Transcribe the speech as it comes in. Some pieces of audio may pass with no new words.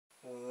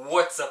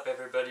What's up,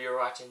 everybody? You're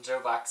watching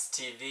JoeBox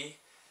TV,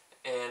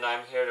 and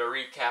I'm here to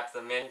recap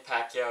the Manny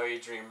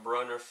Pacquiao-Adrian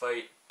Broner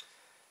fight.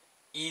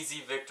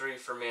 Easy victory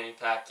for Manny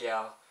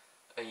Pacquiao,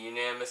 a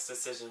unanimous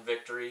decision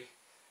victory,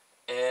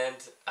 and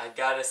I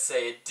gotta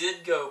say, it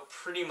did go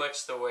pretty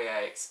much the way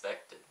I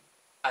expected.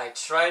 I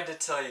tried to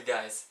tell you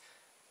guys,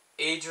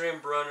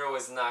 Adrian Broner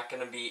was not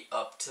going to be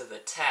up to the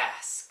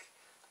task.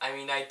 I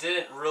mean, I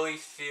didn't really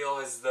feel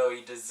as though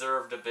he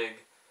deserved a big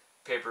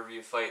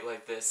pay-per-view fight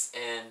like this,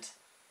 and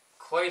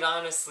quite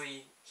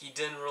honestly, he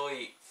didn't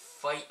really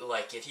fight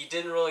like it. He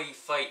didn't really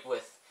fight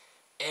with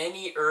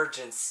any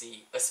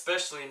urgency,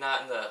 especially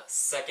not in the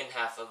second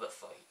half of the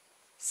fight.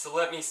 So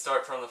let me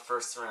start from the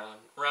first round.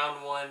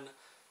 Round one,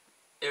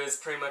 it was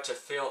pretty much a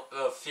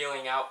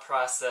feeling out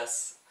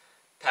process.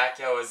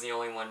 Pacquiao was the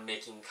only one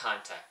making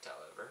contact,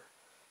 however.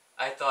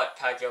 I thought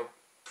Pacquiao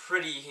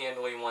pretty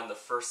handily won the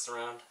first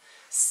round.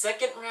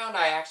 Second round,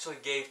 I actually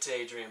gave to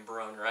Adrian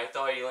Broner. I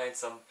thought he landed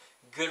some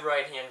good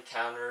right-hand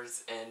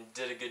counters and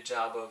did a good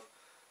job of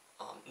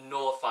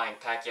nullifying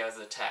Pacquiao's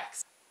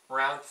attacks.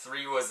 Round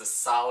 3 was a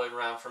solid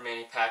round for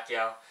Manny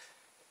Pacquiao,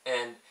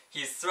 and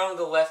he's thrown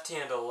the left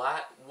hand a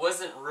lot.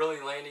 Wasn't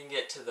really landing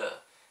it to the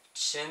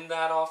chin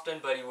that often,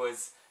 but he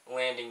was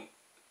landing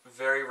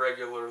very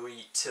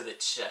regularly to the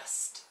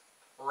chest.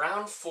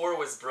 Round 4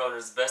 was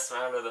Broner's best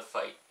round of the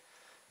fight.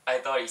 I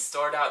thought he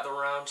started out the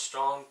round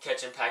strong,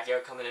 catching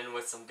Pacquiao coming in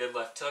with some good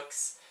left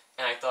hooks,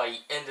 and I thought he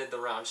ended the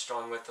round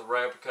strong with the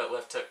right uppercut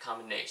left hook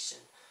combination.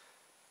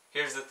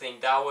 Here's the thing,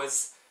 that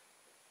was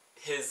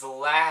his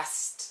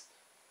last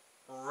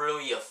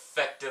really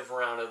effective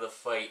round of the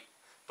fight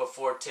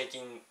before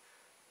taking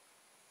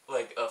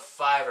like a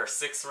 5 or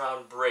 6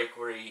 round break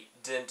where he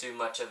didn't do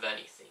much of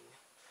anything.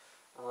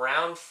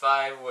 Round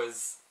 5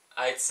 was,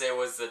 I'd say,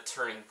 was the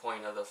turning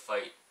point of the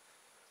fight.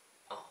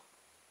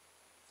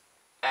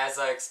 As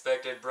I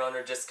expected,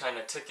 Broner just kind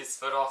of took his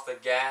foot off the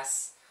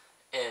gas,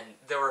 and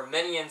there were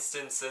many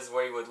instances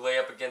where he would lay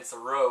up against the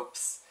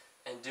ropes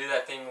and do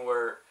that thing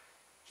where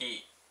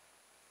he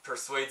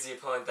persuades the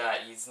opponent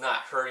that he's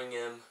not hurting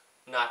him,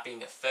 not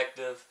being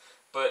effective,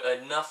 but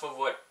enough of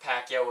what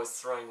Pacquiao was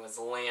throwing was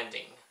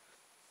landing.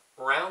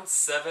 Round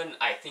 7,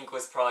 I think,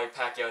 was probably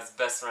Pacquiao's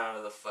best round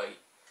of the fight.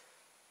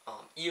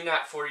 Even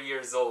at 40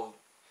 years old,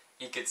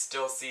 you could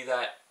still see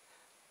that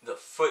the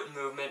foot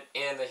movement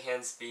and the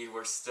hand speed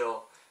were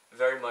still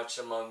very much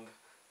among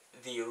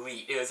the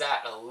elite. It was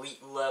at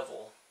elite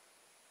level.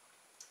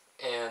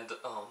 And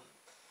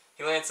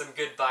he landed some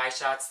good body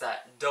shots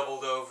that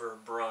doubled over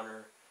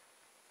Broner.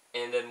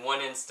 And in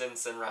one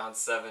instance in round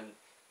 7,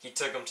 he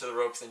took him to the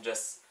ropes and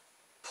just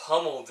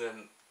pummeled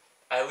him.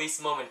 At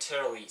least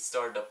momentarily,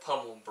 started to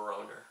pummel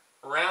Broner.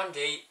 Round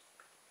 8,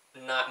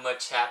 not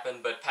much happened,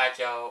 but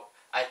Pacquiao,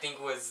 I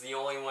think, was the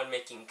only one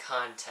making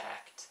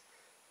contact,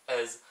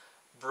 as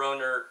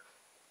Broner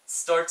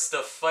starts to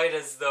fight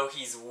as though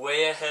he's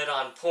way ahead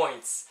on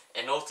points,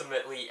 and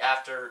ultimately,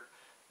 after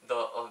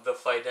the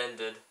fight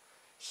ended,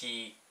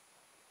 he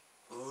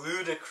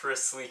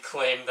ludicrously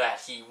claimed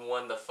that he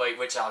won the fight,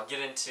 which I'll get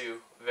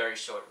into very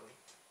shortly.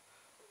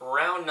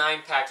 Round 9,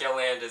 Pacquiao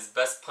landed his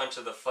best punch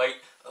of the fight,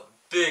 a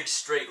big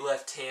straight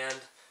left hand,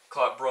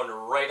 caught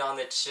Broner right on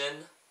the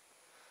chin.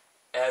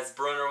 As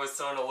Broner was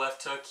throwing a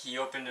left hook, he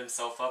opened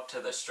himself up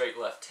to the straight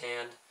left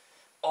hand.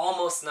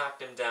 Almost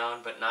knocked him down,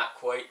 but not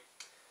quite.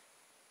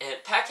 And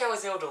Pacquiao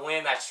was able to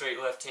land that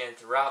straight left hand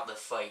throughout the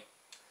fight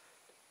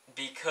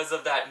because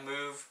of that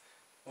move,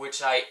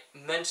 which I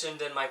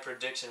mentioned in my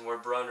prediction, where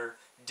Broner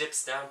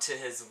dips down to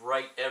his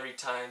right every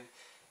time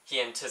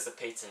he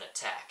anticipates an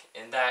attack.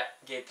 And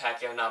that gave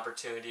Pacquiao an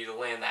opportunity to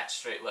land that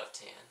straight left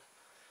hand.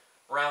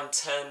 Round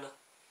 10,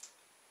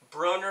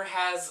 Broner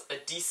has a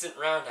decent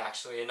round,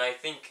 actually, and I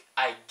think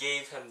I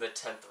gave him the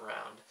 10th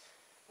round,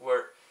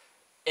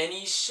 and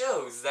he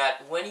shows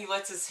that when he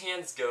lets his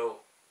hands go,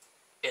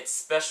 it's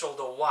special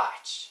to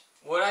watch.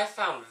 What I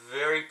found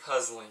very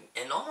puzzling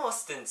and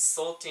almost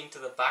insulting to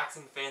the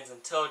boxing fans'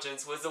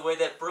 intelligence was the way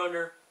that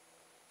Broner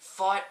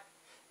fought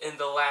in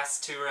the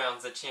last 2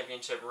 rounds, the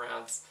championship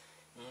rounds.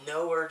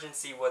 No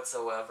urgency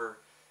whatsoever,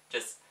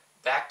 just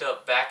backed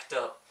up.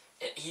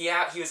 And he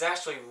was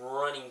actually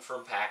running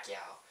from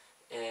Pacquiao.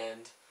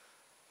 And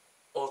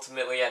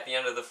ultimately, at the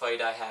end of the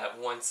fight, I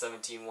had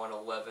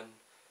 117-111.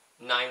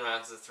 9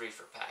 rounds to 3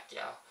 for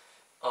Pacquiao.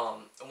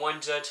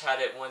 One judge had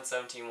it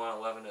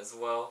 117-111 as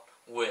well,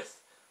 with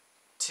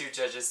 2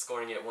 judges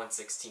scoring it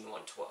 116-112.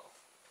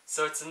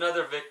 So it's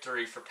another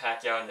victory for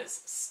Pacquiao in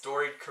his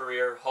storied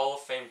career, Hall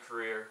of Fame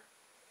career,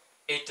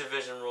 8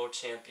 division world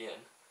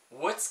champion.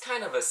 What's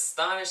kind of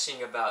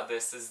astonishing about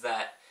this is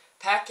that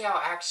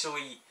Pacquiao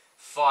actually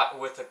fought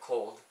with a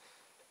cold,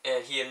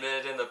 and he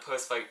admitted in the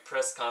post-fight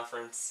press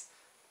conference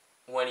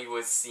when he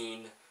was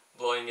seen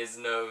blowing his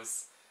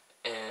nose,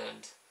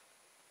 and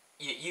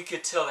you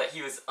could tell that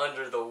he was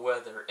under the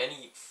weather, and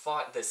he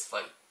fought this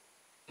fight.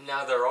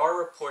 Now, there are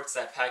reports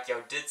that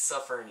Pacquiao did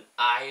suffer an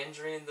eye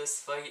injury in this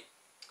fight,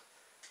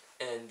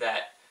 and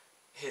that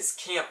his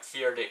camp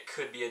feared it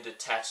could be a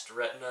detached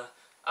retina.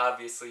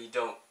 Obviously, you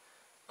don't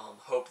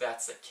hope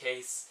that's the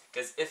case,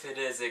 because if it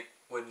is, it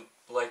would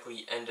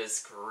likely end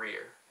his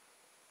career.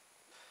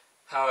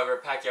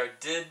 However, Pacquiao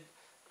did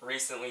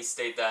recently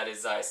state that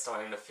his eye is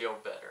starting to feel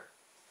better.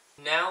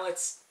 Now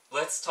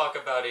let's talk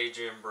about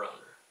Adrian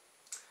Broner.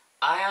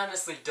 I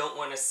honestly don't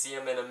want to see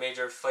him in a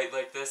major fight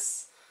like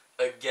this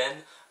again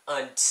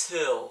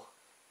until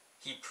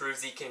he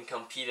proves he can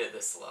compete at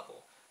this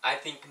level. I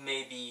think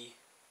maybe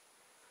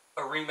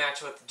a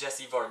rematch with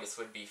Jesse Vargas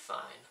would be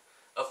fine.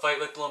 A fight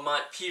with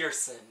Lamont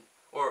Peterson,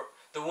 or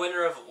the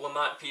winner of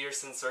Lamont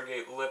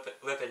Peterson-Sergey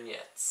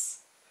Lipinets.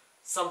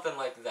 Something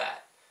like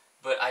that.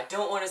 But I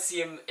don't want to see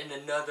him in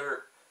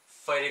another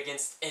fight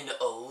against an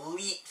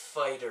elite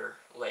fighter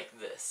like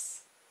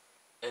this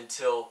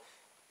until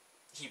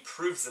he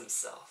proves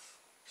himself.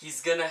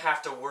 He's gonna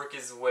have to work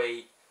his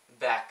way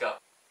back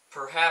up.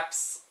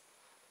 Perhaps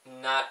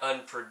not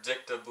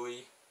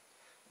unpredictably,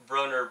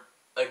 Broner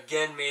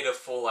again made a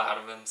fool out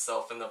of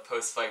himself in the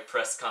post-fight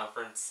press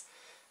conference,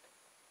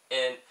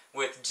 and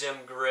with Jim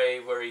Gray,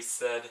 where he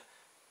said,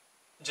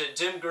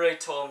 Jim Gray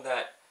told him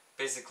that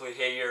basically,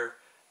 hey, you're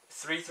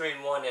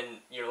 3-3-1 in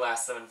your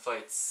last 7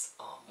 fights.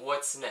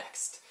 What's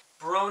next?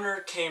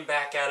 Broner came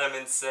back at him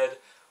and said,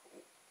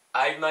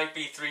 I might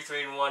be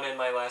 3-3-1 in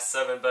my last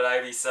 7, but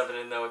I'd be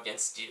 7-0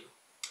 against you,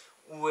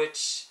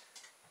 which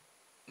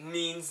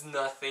means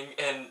nothing.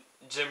 And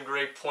Jim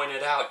Gray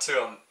pointed out to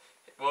him,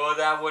 well,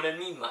 that wouldn't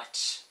mean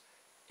much,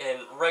 and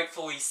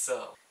rightfully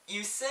so.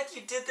 You said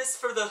you did this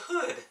for the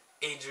hood,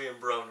 Adrian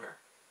Broner.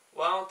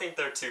 Well, I don't think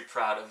they're too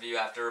proud of you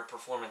after a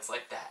performance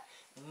like that.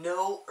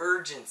 No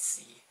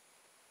urgency.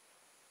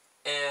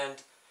 And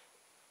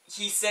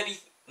he said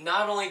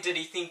not only did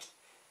he think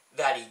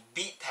that he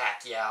beat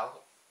Pacquiao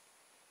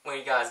when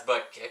he got his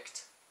butt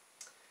kicked,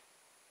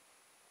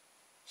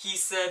 he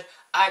said,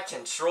 I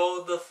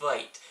controlled the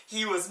fight.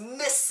 He was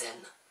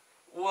missing.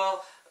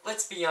 Well,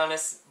 let's be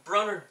honest,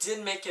 Broner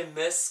did make him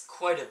miss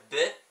quite a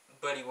bit,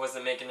 but he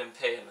wasn't making him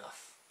pay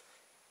enough.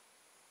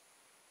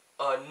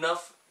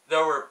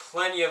 There were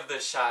plenty of the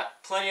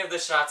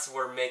shots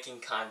were making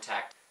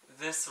contact.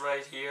 This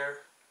right here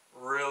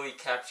really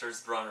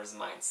captures Broner's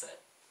mindset.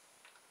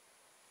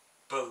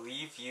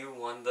 Believe you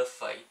won the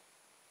fight,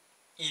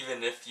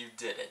 even if you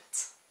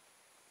didn't.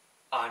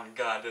 On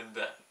God and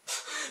Ben.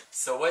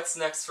 So what's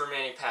next for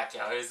Manny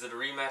Pacquiao? Is it a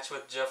rematch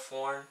with Jeff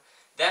Warren?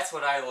 That's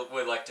what I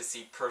would like to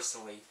see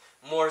personally,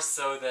 more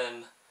so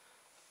than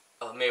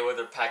a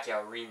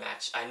Mayweather-Pacquiao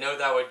rematch. I know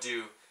that would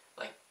do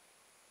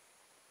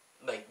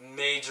like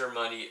major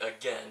money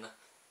again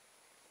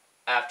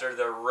after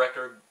their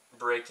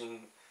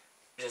record-breaking,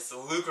 just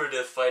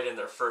lucrative fight in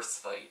their first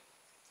fight.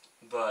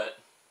 But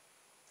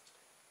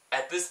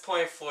at this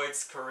point in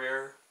Floyd's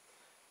career,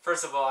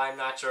 first of all, I'm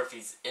not sure if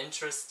he's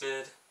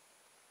interested,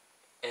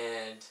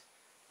 and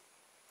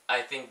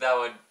I think that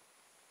would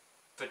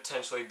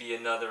potentially be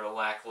another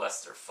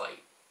lackluster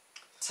fight.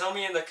 Tell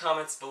me in the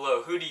comments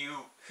below, who do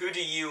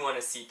you want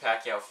to see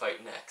Pacquiao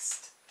fight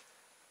next?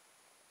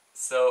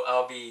 So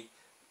I'll be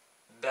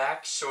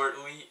back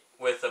shortly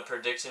with a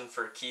prediction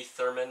for Keith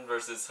Thurman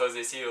versus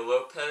Jose Cito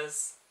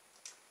Lopez.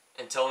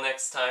 Until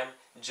next time,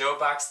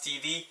 JoeBox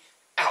TV,